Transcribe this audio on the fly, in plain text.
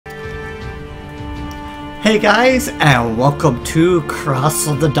Hey guys, and welcome to Cross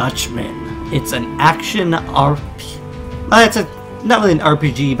of the Dutchman. It's an action RP. Well, it's not really an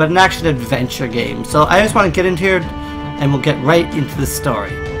RPG, but an action adventure game. So I just want to get into here, and we'll get right into the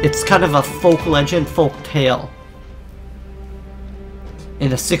story. It's kind of a folk legend, folk tale. In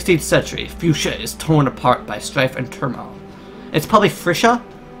the 16th century, Frisia is torn apart by strife and turmoil. It's probably Frisia.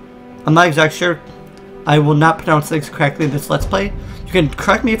 I'm not exactly sure. I will not pronounce things correctly in this Let's Play. You can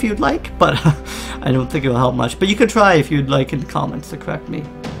correct me if you'd like, but I don't think it will help much. But you can try if you'd like in the comments to correct me.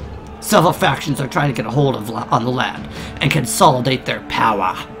 Several factions are trying to get a hold of on the land and consolidate their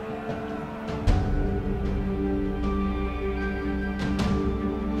power.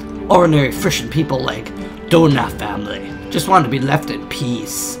 Ordinary Frisian people like Donia family just want to be left in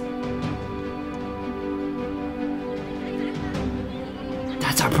peace.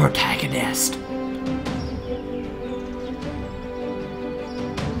 That's our protagonist.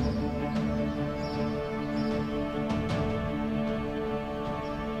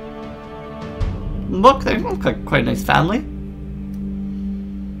 Look, they look like quite a nice family.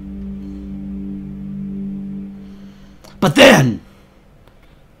 But then,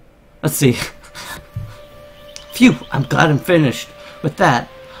 let's see. Phew, I'm glad I'm finished. With that,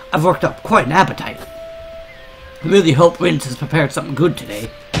 I've worked up quite an appetite. I really hope Wins has prepared something good today.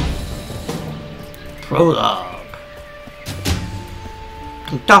 Prologue.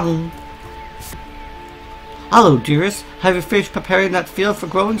 Dong. Hello, dearest. Have you finished preparing that field for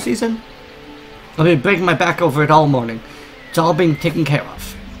growing season? I've been breaking my back over it all morning. It's all being taken care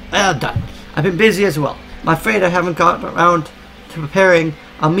of. Well done. I've been busy as well. I'm afraid I haven't gotten around to preparing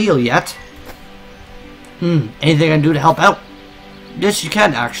a meal yet. Anything I can do to help out? Yes, you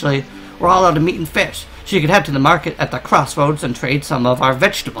can, actually. We're all out of meat and fish, so you can head to the market at the crossroads and trade some of our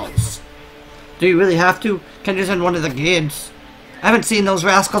vegetables. Do you really have to? Can you send one of the kids? I haven't seen those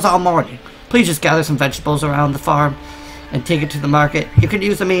rascals all morning. Please just gather some vegetables around the farm and take it to the market. You can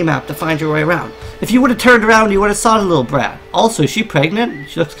use the map to find your way around. If you would have turned around, you would have saw the little brat. Also, is she pregnant?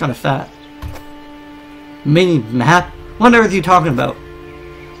 She looks kind of fat. Mini map? What on earth are you talking about?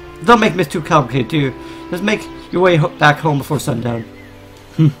 Don't make this too complicated, dear. Just make your way back home before sundown.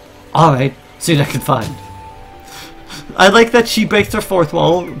 Alright, see what I can find. I like that she breaks her fourth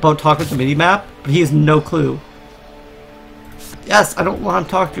wall about talking to mini map, but he has no clue. Yes, I don't want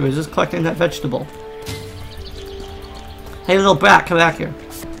to talk to you. I'm just collecting that vegetable. Hey, little brat, come back here.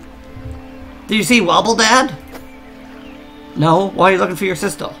 Did you see Wobble, Dad? No? Why are you looking for your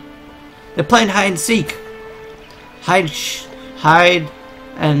sister? They're playing hide and seek. Hide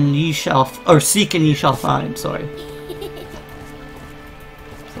and ye shall... Or seek and ye shall find, sorry.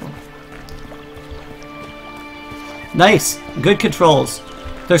 So. Nice. Good controls.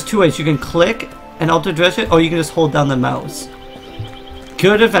 There's two ways. You can click and auto-address it, or you can just hold down the mouse.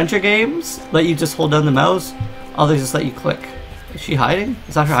 Good adventure games let you just hold down the mouse. Others just let you click. Is she hiding?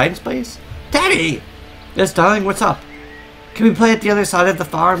 Is that her hiding space? Daddy! Yes, darling, what's up? Can we play at the other side of the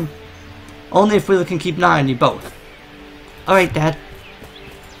farm? Only if we can keep an eye on you both. Alright, Dad.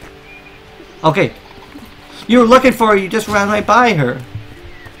 Okay. You were looking for her, you just ran right by her.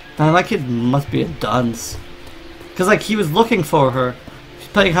 Man, that kid must be a dunce. Because, like, he was looking for her. She's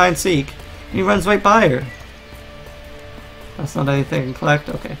playing hide and seek. And he runs right by her. That's not anything I can collect?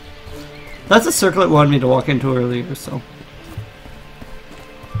 Okay. That's a circle it wanted me to walk into earlier, so.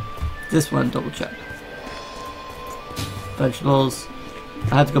 This one, double check. Vegetables.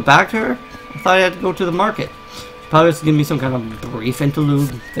 I had to go back to her? I thought I had to go to the market. She probably was giving me some kind of brief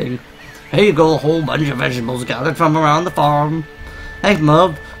interlude thing. Here you go, a whole bunch of vegetables gathered from around the farm. Thanks,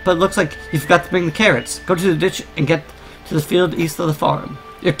 Mub, but it looks like you forgot to bring the carrots. Go to the ditch and get to the field east of the farm.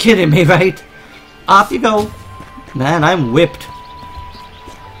 You're kidding me, right? Off you go. Man, I'm whipped.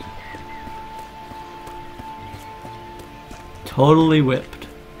 Totally whipped.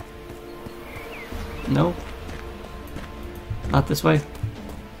 No. Not this way.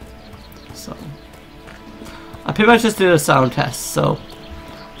 So. I pretty much just did a sound test, so.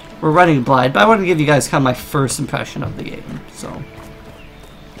 We're running blind, but I want to give you guys kind of my first impression of the game, so.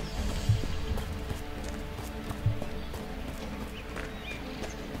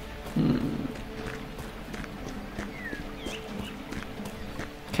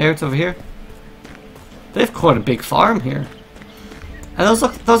 Carrots over here. They have quite a big farm here. And those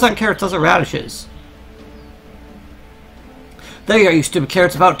aren't carrots, those are radishes. There you are, you stupid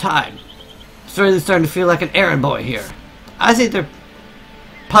carrots, about time. It's really starting to feel like an errand boy here. I think they're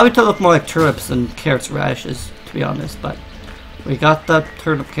probably to look more like turnips than carrots and radishes, to be honest, but we got the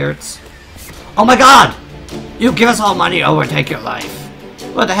turnip carrots. Oh my god! You give us all money or we'll take your life.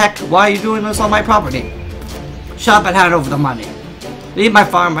 What the heck? Why are you doing this on my property? Shut up and hand over the money. Leave my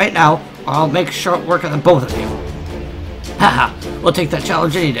farm right now, or I'll make short work of the both of you. Haha, we'll take that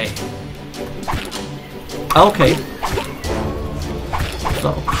challenge any day. Okay.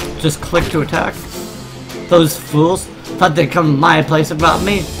 So, just click to attack. Those fools thought they'd come to my place about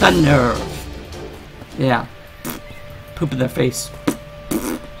me. The nerve. Yeah. Poop in their face.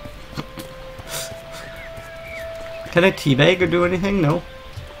 Can I teabag or do anything? No.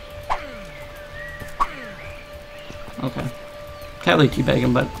 Okay. Can't really teabag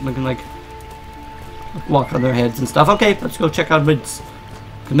them, but we can like walk on their heads and stuff. Okay, let's go check out Mids.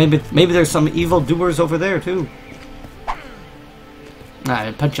 Maybe there's some evil doers over there too.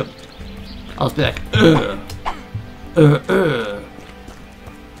 Alright, punch him. I'll just be like, ugh.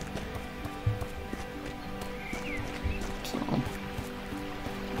 So.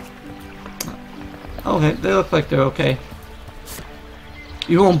 Okay, they look like they're okay.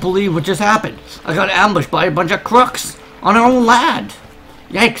 You won't believe what just happened. I got ambushed by a bunch of crooks on our own land.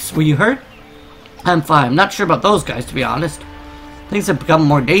 Yikes, were you hurt? I'm fine. I'm not sure about those guys, to be honest. Things have become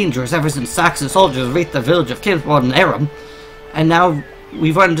more dangerous ever since Saxon soldiers reached the village of Kinswood and Aram. And now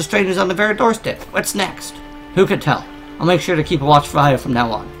we've run into strangers on the very doorstep. What's next? Who can tell? I'll make sure to keep a watchful eye from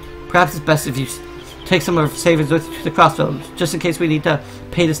now on. Perhaps it's best if you take some of our savings with you to the crossroads, just in case we need to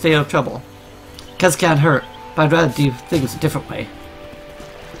pay to stay out of trouble. Cuz can't hurt, but I'd rather do things a different way.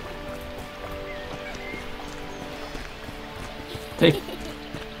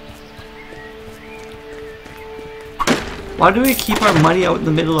 Why do we keep our money out in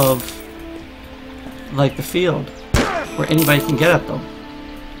the middle of, like, the field, where anybody can get at them?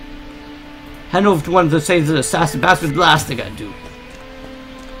 Hand over to one of the saves of the assassin bastard, the last thing I do.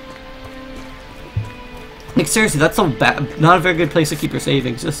 Like, seriously, that's so bad. Not a very good place to keep your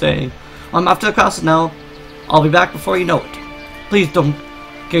savings, just saying. I'm off to the crossroads now. I'll be back before you know it. Please don't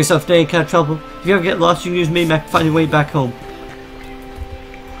get yourself in any kind of trouble. If you ever get lost, you can use me to find your way back home.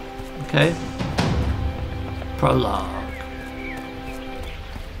 Okay. Prologue.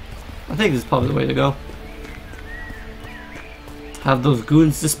 I think this is probably the way to go. Have those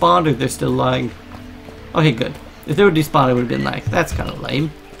goons despawned, or they're still lying? Okay, good. If they were despawned, I would have been like, that's kind of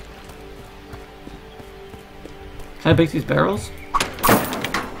lame. Can I break these barrels?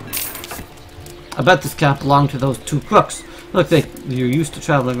 I bet this cap belonged to those two crooks. Look, you're used to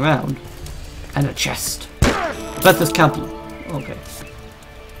traveling around. And a chest. I bet this cap... Okay.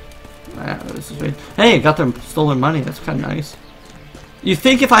 This is weird. Hey, I got their stolen money. That's kind of nice. You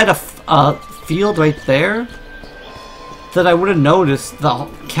think if I had a field right there, that I would have noticed the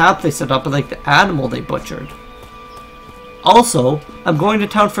camp they set up and like the animal they butchered. Also, I'm going to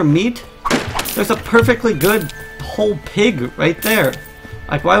town for meat. There's a perfectly good whole pig right there.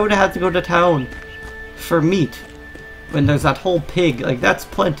 Like, why would I have to go to town for meat when there's that whole pig? Like, that's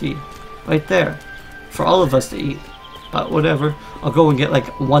plenty right there for all of us to eat. But whatever, I'll go and get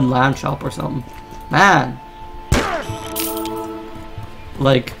like one lamb chop or something. Man.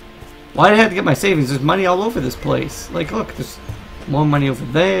 Like, why did I have to get my savings? There's money all over this place. Like, look, there's more money over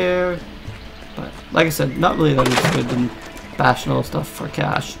there. But, like I said, not really that interested in bashing all stuff for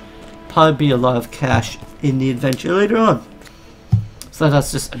cash. Probably be a lot of cash in the adventure later on. So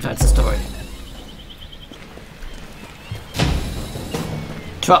let's just advance the story.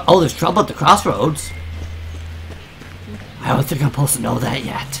 Oh, there's trouble at the crossroads. I don't think I'm supposed to know that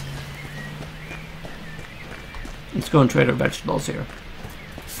yet. Let's go and trade our vegetables here.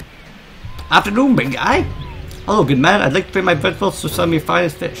 Afternoon, big guy. Hello, good man. I'd like to trade my vegetables for some of your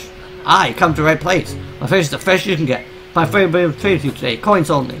finest fish. Ah, you come to the right place. My fish is the freshest you can get. My friend will trade with you today. Coins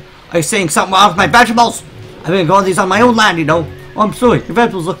only. Are you saying something wrong with my vegetables? I've been growing these on my own land, you know. Oh, I'm sorry. Your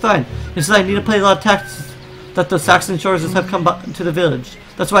vegetables look fine. It's that I need to pay a lot of taxes that the Saxon shores have come to the village.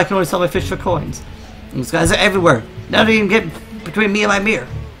 That's why I can only sell my fish for coins. And these guys are everywhere. Now they even get between me and my mirror.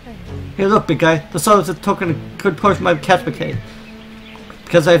 Here, look, big guy. The sellers have taken a good portion of my catch bouquet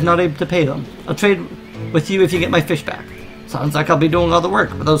because I'm not able to pay them. I'll trade with you if you get my fish back. Sounds like I'll be doing all the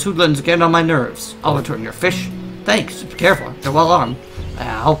work, but those hoodlums are getting on my nerves. I'll return your fish. Thanks. Be careful. They're well armed.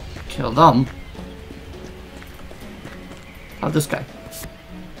 I'll kill them. How about this guy?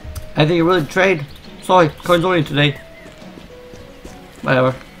 Anything you really trade? Sorry, coins only today.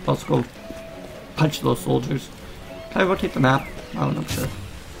 Whatever. Let's go punch those soldiers. Can I rotate the map? Oh, no, sure.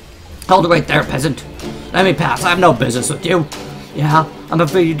 Hold it right there, peasant. Let me pass. I have no business with you. Yeah, I'm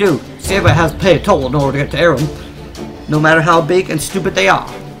afraid you do. See, everybody has to pay a toll in order to get to Aram, no matter how big and stupid they are.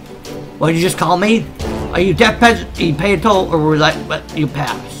 What did you just call me? Are you deaf, peasant? Do you pay a toll, or will I let you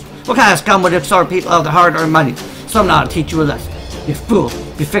pass? What kind of scum would extort people out of their hard-earned money? Some now to teach you a lesson. You fool.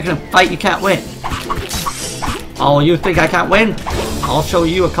 You're fixing a fight you can't win. Oh, you think I can't win? I'll show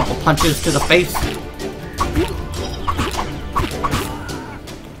you a couple punches to the face.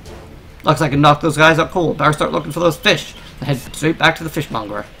 Looks like I can knock those guys out cold. Better start looking for those fish. And head straight back to the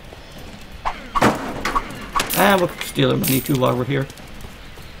fishmonger. And we'll steal their money too while we're here.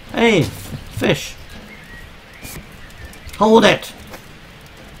 Hey, fish. Hold it.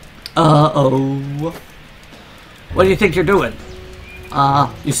 Uh-oh. What do you think you're doing?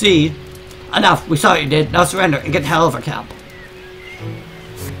 You see, enough. We saw what you did. Now surrender and get the hell out of our camp.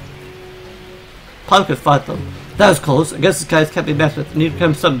 Probably could fight them. That was close. I guess this guy's can't be messed with. I need to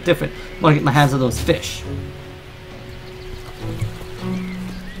become something different. I want to get my hands on those fish.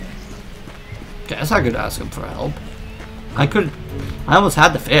 Guess I could ask him for help. I almost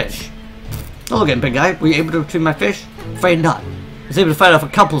had the fish. Oh, look at him, big guy. Were you able to retrieve my fish? Afraid not. I was able to fight off a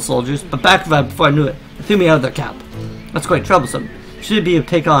couple of soldiers, but backfired before I knew it. They threw me out of their camp. That's quite troublesome. Should be able to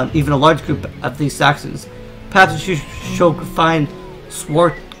take on even a large group of these Saxons. Perhaps you should find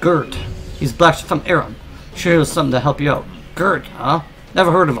Swart Gert. He's black from Aram. Sure, he'll something to help you out. Gert, huh?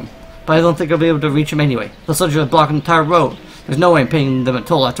 Never heard of him. But I don't think I'll be able to reach him anyway. The soldiers are blocking the entire road. There's no way I'm paying them a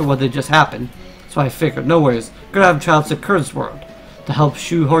toll after what they just happened. So I figured, no worries. Gonna have travels to Kurt's world to help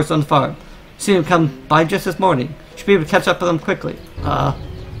shoe horse on the farm. See him come by just this morning. Should be able to catch up with him quickly.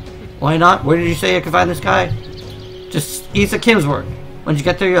 Why not? Where did you say I could find this guy? Just east of Kimsword. When you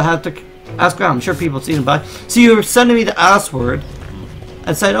get there, you'll have to ask around. I'm sure people have seen him by. So you were sending me to Asward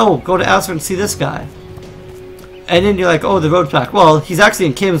and said, oh, go to Asward and see this guy. And then you're like, oh, the road's back. Well, he's actually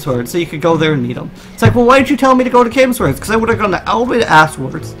in Kimsword, so you could go there and meet him. It's like, well, why did you tell me to go to Kimsword? Because I would have gone all the way to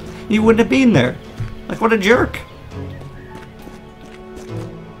Aswards. You wouldn't have been there. Like, what a jerk.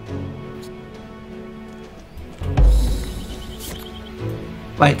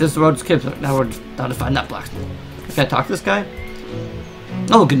 Right, this road's Kimsword. Now we're down to find that blacksmith. Can I talk to this guy?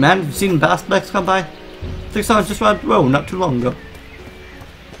 Oh, good man. You've seen blacksmiths come by? I think someone just ran the road not too long ago.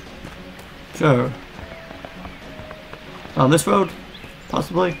 Sure. On this road?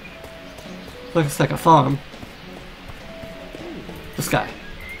 Possibly? Looks like a farm. This guy.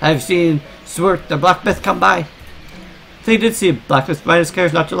 I've seen Swart the blacksmith come by. I think he did see a blacksmith by his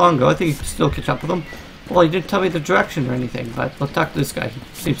carriage not too long ago. I think you can still catch up with him. Well, he didn't tell me the direction or anything, but let's talk to this guy. He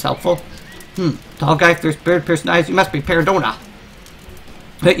seems helpful. Tall guy, there's beard, piercing eyes. You must be Pier Gerlofs.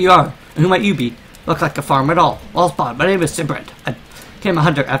 Bet you are. And who might you be? Look like a farmer at all. Well spotted. My name is Sibrent. I became a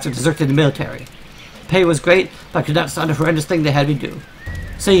hunter after deserting the military. Pay was great, but I could not stand the horrendous thing they had me do.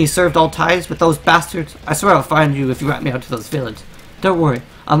 Say you served all ties with those bastards. I swear I'll find you if you rat me out to those villains. Don't worry,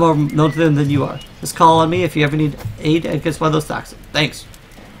 I'm more known to them than you are. Just call on me if you ever need aid against one of those Saxons. Thanks.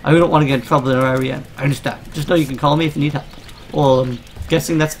 I don't want to get in trouble in our area. I understand. Just know you can call me if you need help. Well, I'm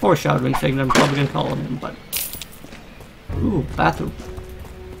guessing that's foreshadowing thing that I'm probably going to call on him, but... Ooh, bathroom.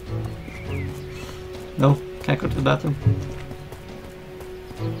 No, can't go to the bathroom.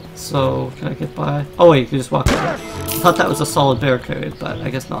 So, can I get by? Oh wait, you can just walk over. I thought that was a solid barricade, but I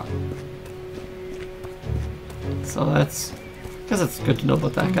guess not. So that's... I guess it's good to know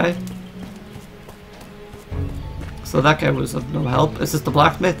about that guy. So that guy was of no help. Is this the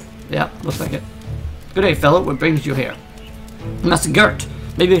blacksmith? Yeah, looks like it. Good day, fellow. What brings you here? Master Gert.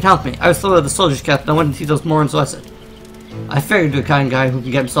 Maybe you can help me. I was thrown out of the soldiers' camp and I wanted to see those Morans lesson. I figured you're the kind of guy who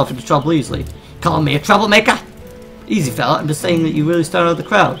can get himself into trouble easily. Calling me a troublemaker? Easy, fella. I'm just saying that you really stand out of the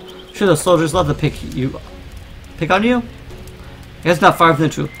crowd. Sure, those soldiers love to pick on you? I guess not far from the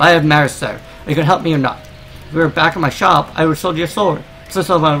truth. I have matters, sir. Are you going to help me or not? If we were back in my shop, I would have sold you a sword. Since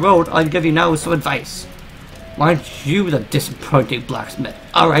I'm on the road, all I can give you now is some advice. Why aren't you the disappointing blacksmith?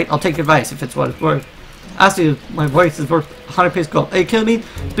 Alright, I'll take advice if it's what it's worth. Actually, my voice is worth 100 pieces of gold. Are you kidding me?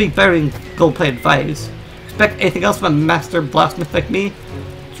 Speak better than gold-plated advice. Expect anything else from a master blacksmith like me?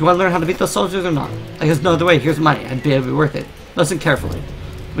 Do you want to learn how to beat those soldiers or not? I guess no other way. Here's money. I'd be able to be worth it. Listen carefully.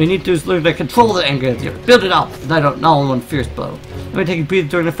 What we need to do is learn to control the anger of you. Build it up, and I don't know one fierce blow. Let me take a breather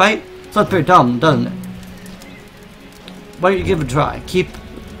during the fight? Sounds pretty dumb, doesn't it? Why don't you give it a try? Keep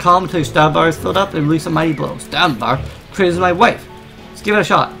calm until your stab bar is filled up and release a mighty blow. Stab bar? Crazy my wife. Let's give it a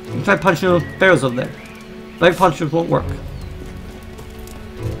shot. You can try punching those barrels over there. Leg punches won't work.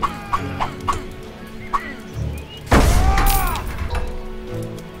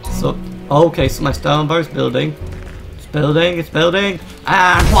 So, okay, so my stab bar is building. It's building, it's building.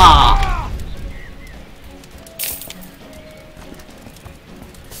 And wah!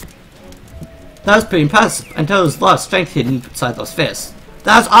 That was pretty impressive, until there's a lot of strength hidden inside those fists.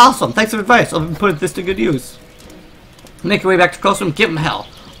 That's awesome! Thanks for the advice. I'll be putting this to good use. Make your way back to Crossroom and give him hell.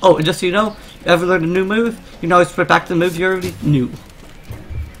 Oh, and just so you know, if you ever learn a new move, you can always put back to the move you already knew.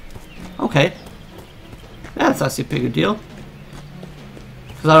 Okay. Yeah, that's actually a pretty good deal.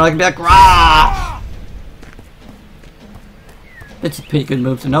 Because I don't like to be like, rah! It's a pretty good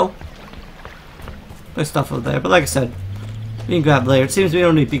move to know. There's stuff over there, but like I said, We can grab later. It seems we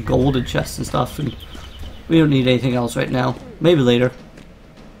don't need big golden chests and stuff, and we don't need anything else right now. Maybe later.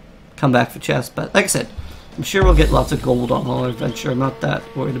 Come back for chests, but like I said, I'm sure we'll get lots of gold on our adventure. I'm not that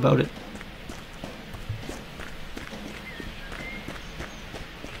worried about it.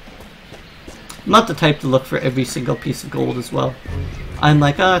 I'm not the type to look for every single piece of gold as well. I'm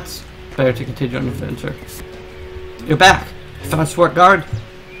like, it's better to continue on the adventure. You're back. You found Swart Guard?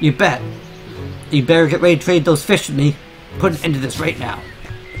 You bet. You better get ready to trade those fish with me. Put an end to this right now.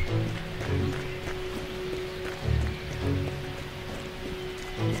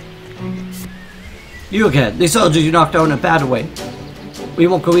 You again. These soldiers you knocked out in a bad way. We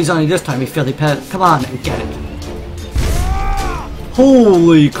won't go easy on you this time, you filthy pet. Come on and get it.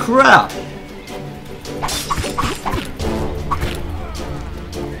 Holy crap!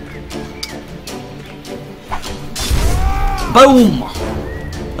 Boom!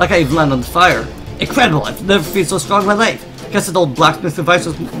 That guy even landed on the fire. Incredible! I've never felt so strong in my life. Guess that old blacksmith device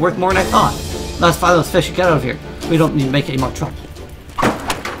was worth more than I thought. Let's find those fish and get out of here. We don't need to make any more trouble.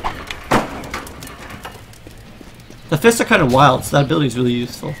 The fists are kind of wild, so that ability is really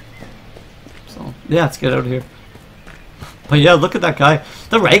useful. So, yeah, let's get out of here. But yeah, look at that guy.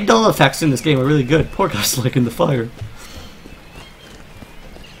 The ragdoll effects in this game are really good. Poor guy's like in the fire.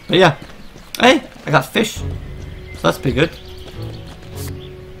 But yeah. Hey, I got fish. So that's pretty good.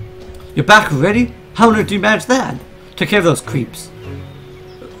 You're back already? How on earth do you manage that? Take care of those creeps.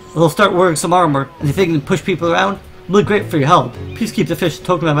 They'll start wearing some armor, and they think they can push people around. Really great for your help. Please keep the fish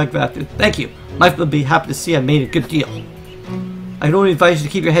token of my gratitude. Thank you. Mike will be happy to see I made a good deal. I can only advise you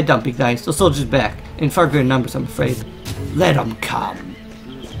to keep your head down, big guy. Those soldiers back. In far greater numbers, I'm afraid. Let them come.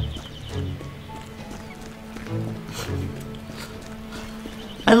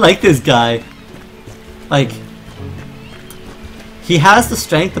 I like this guy. Like, he has the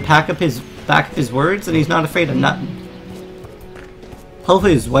strength to back up his words, and he's not afraid of nothing.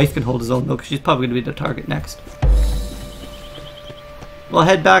 Hopefully his wife can hold his own though, because she's probably going to be the target next. We'll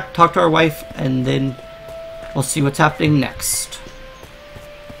head back, talk to our wife, and then we'll see what's happening next.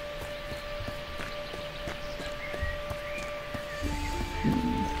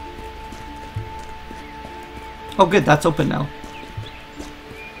 Oh good, that's open now.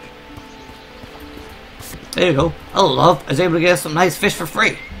 There you go. Oh love, I was able to get some nice fish for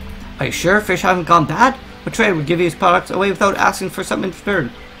free. Are you sure fish haven't gone bad? A trader would give you his products away without asking for something in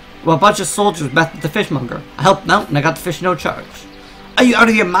return. Well, a bunch of soldiers met with the fishmonger. I helped them out and I got the fish no charge. Are you out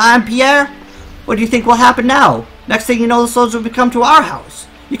of your mind, Pierre? What do you think will happen now? Next thing you know, the soldiers will come to our house.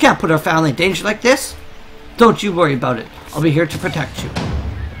 You can't put our family in danger like this. Don't you worry about it. I'll be here to protect you.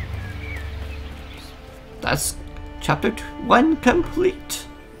 That's chapter 1 complete.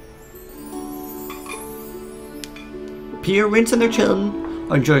 Pierre, Rince, and their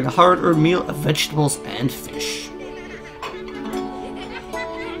children are enjoying a hard-earned meal of vegetables and fish.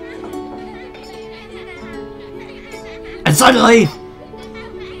 And suddenly,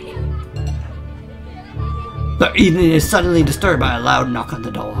 their evening is suddenly disturbed by a loud knock on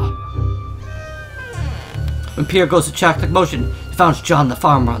the door. When Pierre goes to check the commotion, he finds John the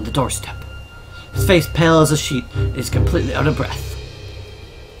farmer on the doorstep. His face pale as a sheet, and he's completely out of breath.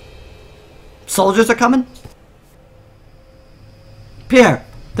 Soldiers are coming? Pierre,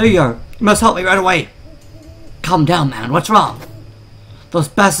 there you are. You must help me right away. Calm down, man. What's wrong? Those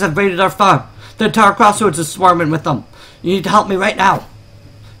bastards have raided our farm. The entire crossroads is swarming with them. You need to help me right now.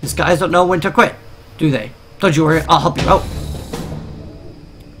 These guys don't know when to quit, do they? Don't you worry, I'll help you out.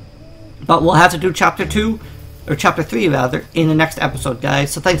 But we'll have to do chapter 2, or chapter 3 rather, in the next episode,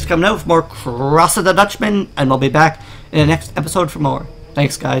 guys. So thanks for coming out for more Cross of the Dutchman, and we'll be back in the next episode for more.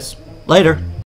 Thanks, guys. Later.